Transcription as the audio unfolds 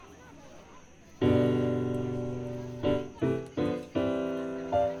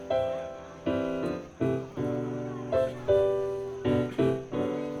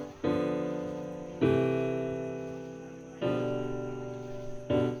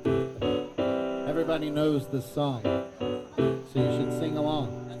everybody knows this song, so you should sing along.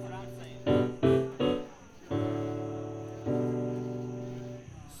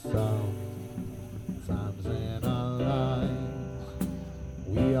 Sometimes in our lives,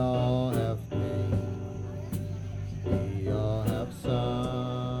 we all have pain, we all have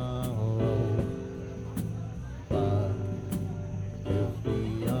sorrow, but if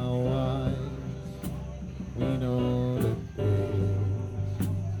we are wise, we know that there's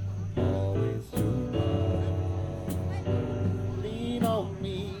always tomorrow. Lean on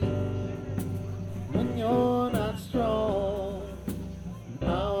me when you're not strong,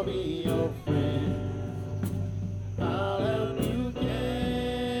 I'll be your friend. I'll help you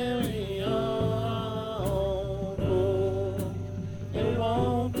carry on, for it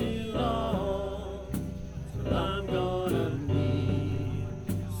won't be long till I'm gonna need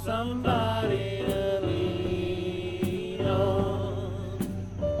somebody to lean on.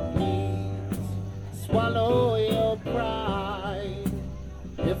 Please swallow your pride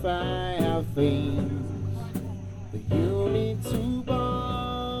if I have things that you need to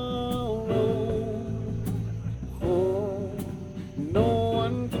borrow, for no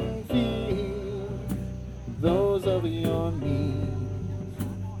one can feel those of your needs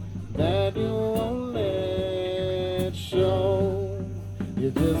that you won't let show.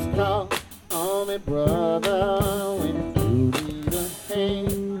 You just call on me, brother, when you need a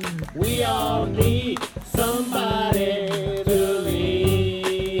hand. We all need somebody to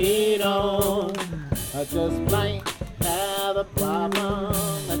lean on. I just might have a problem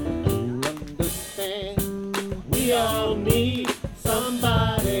that you understand. We all need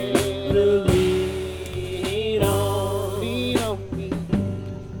somebody to lean on. Lean on me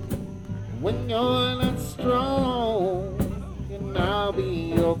when you're not strong, and I'll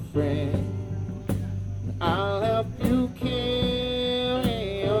be your friend. I'll help you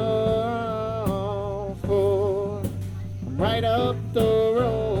carry on, for I'm right up the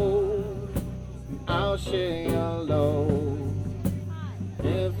road. I'll share your load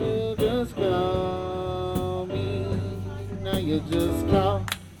if you just call me. Now you just call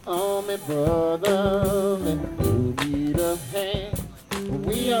on me, brother, and you need a hand.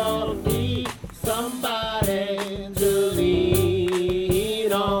 We all need somebody to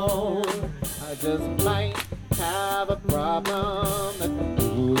lean on. I just might have a problem that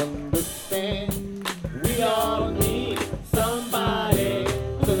you understand. We all need somebody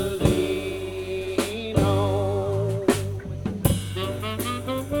to lean on.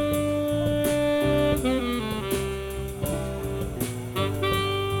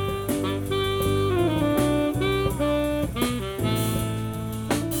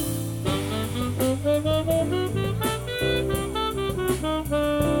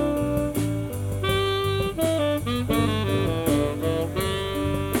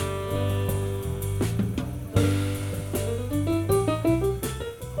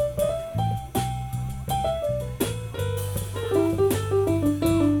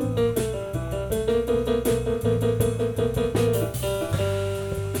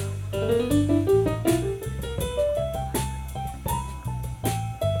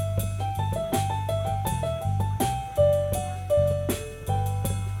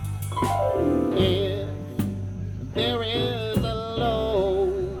 If there is a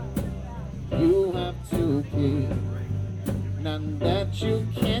load you have to keep, none that you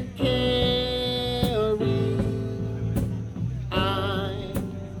can't carry, I'm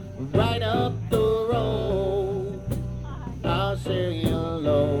right up the road. I'll share your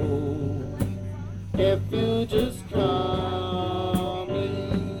load if you just call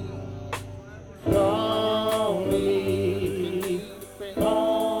me. Call me.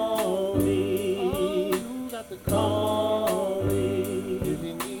 Call me. Call me if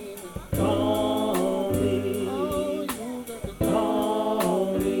you need me. Call me.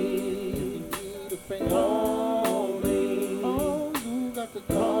 Call me if you need a friend. Call me. Oh, you got to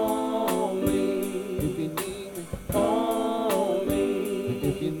call me if you need me. Call me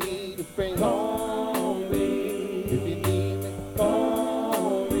if you need a friend. Call me if you need me.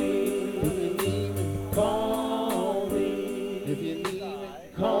 Call me if you need me. Call me if you need me.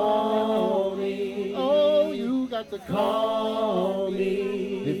 Call me. Oh, you got to call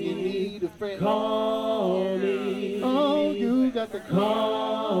me if you need a friend. Call me. Oh, you got to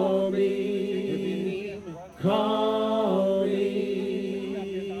call me if you need me. Call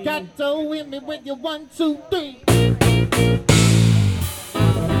me. Gato with me with your 1, 2, 3.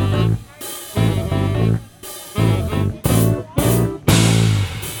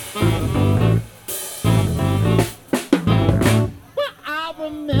 I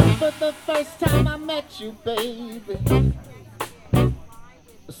remember the first time I met you, baby.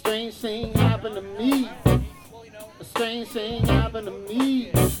 strange thing happened to me. A strange thing happened to me.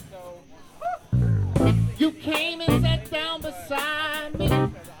 You came and sat down beside me.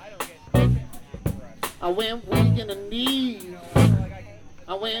 I went weak in the knees.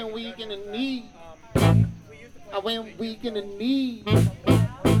 I went weak in the knees. I went weak in the knees.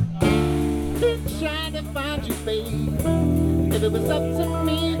 Been trying to find you, babe. If it was up to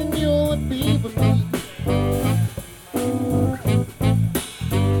me, then you would be with me.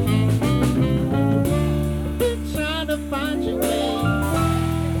 Been trying to find you, babe.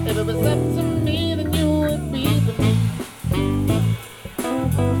 If it was up to me, then you would be with me.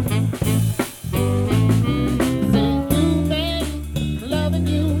 Say you, baby, loving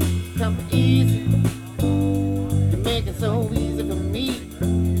you, come easy. You make it so easy for me.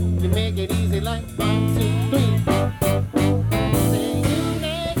 You make it easy like 1, 2, 3. Say you,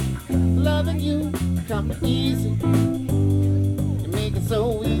 baby, loving you, come easy. You make it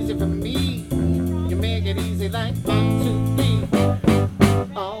so easy for me. You make it easy like 1, 2, 3.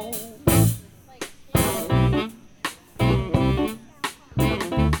 Oh.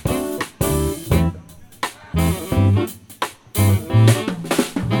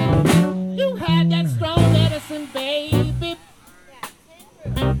 You had that strong medicine, baby.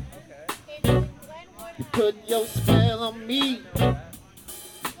 You put your spell on me.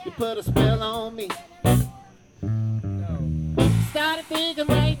 You put a spell on me. Started thinking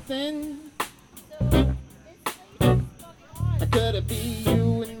right then. Could it be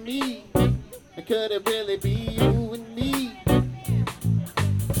you and me? Could it really be you and me?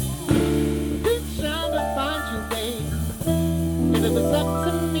 Been trying to find you, babe. If it was up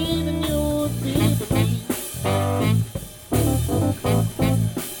to me, then you would be with me.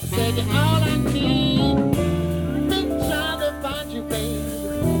 Said you're all I need. Been trying to find you,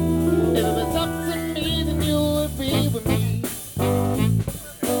 babe. If it was up to me, then you would be with me.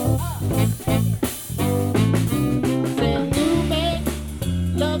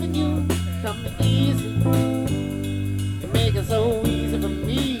 Loving you, come easy. You make it so easy for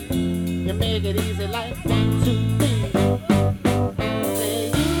me. You make it easy like 1, 2, 3. Say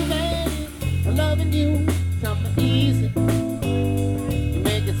you, baby, loving you, come easy. You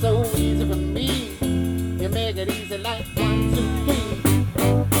make it so easy for me. You make it easy like 1, 2,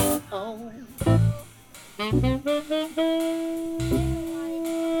 3. Oh.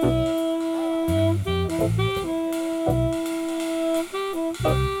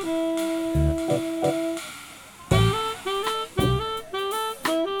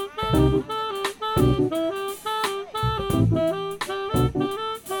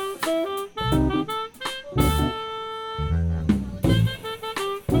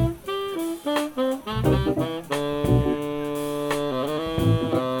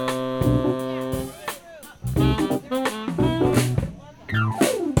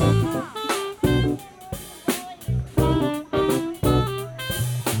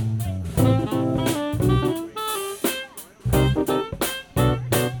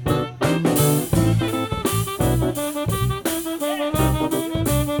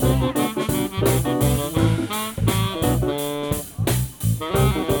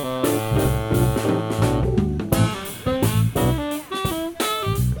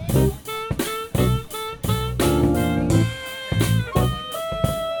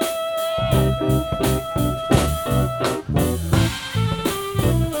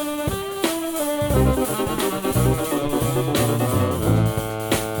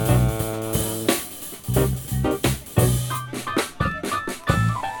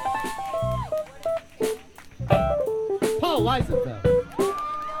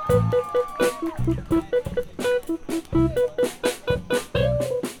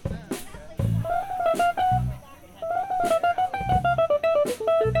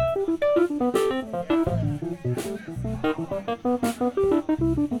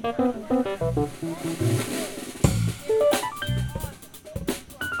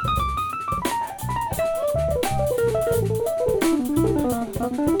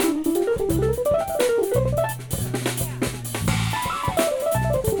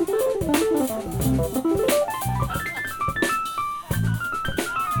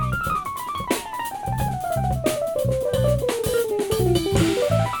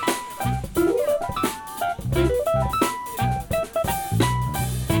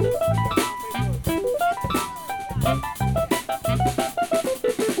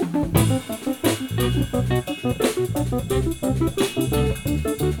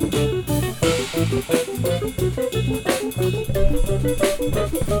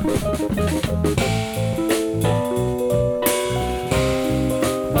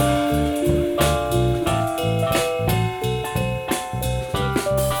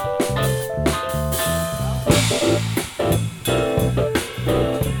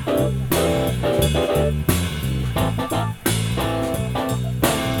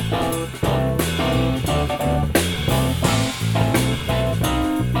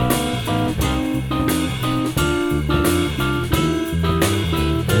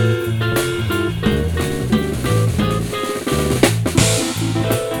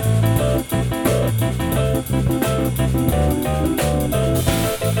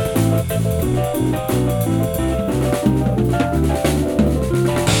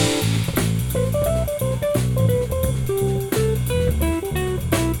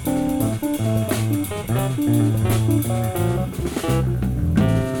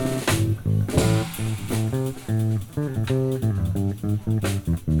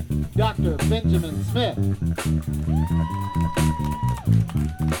 Benjamin Smith.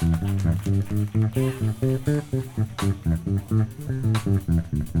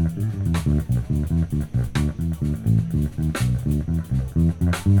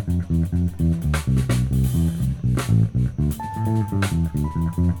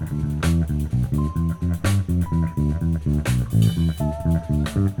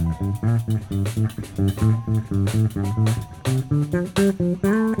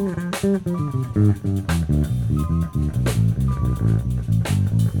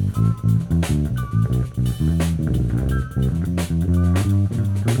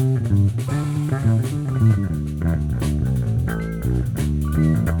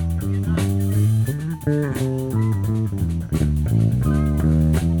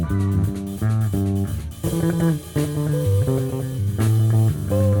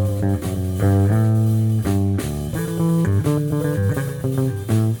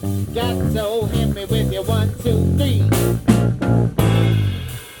 Gato, hit me with your 1, 2, 3.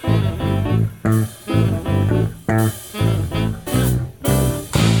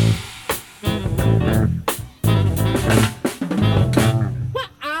 Well,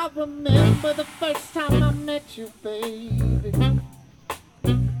 I remember the first time I met you, baby.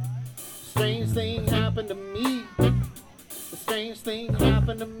 Strange thing happened to me. A strange thing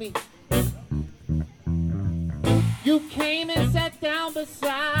happened to me. You came and sat down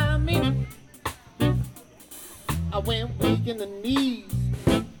beside me. I went weak in the knees.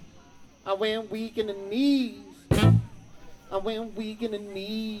 I went weak in the knees. I went weak in the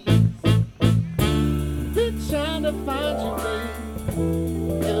knees. Been trying to find you, babe.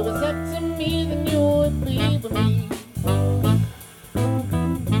 If it was up to me, then you would be with me.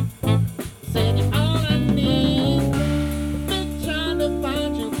 Said you're all I need. Been trying to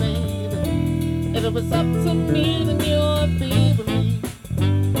find you, babe. If it was up to me, then you would be with me.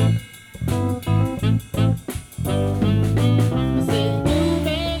 I said you,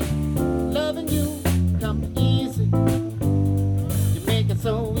 babe, loving you come easy. You make it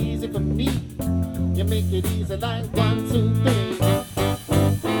so easy for me. You make it easy like 1, 2, 3.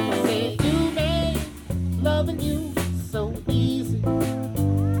 I said you, babe, loving you so easy.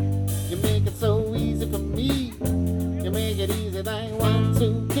 You make it so easy for me. You make it easy like 1,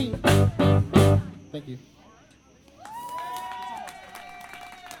 2, 3. Thank you.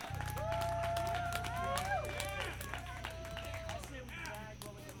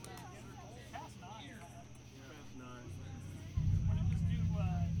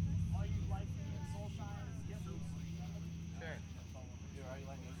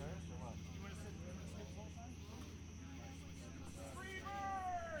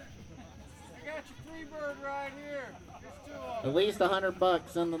 Bird right here. At least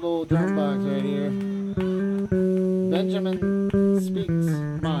 $100 in the little drum box right here. Benjamin Speaks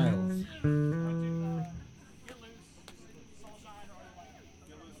Miles.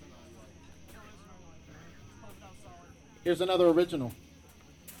 Here's another original.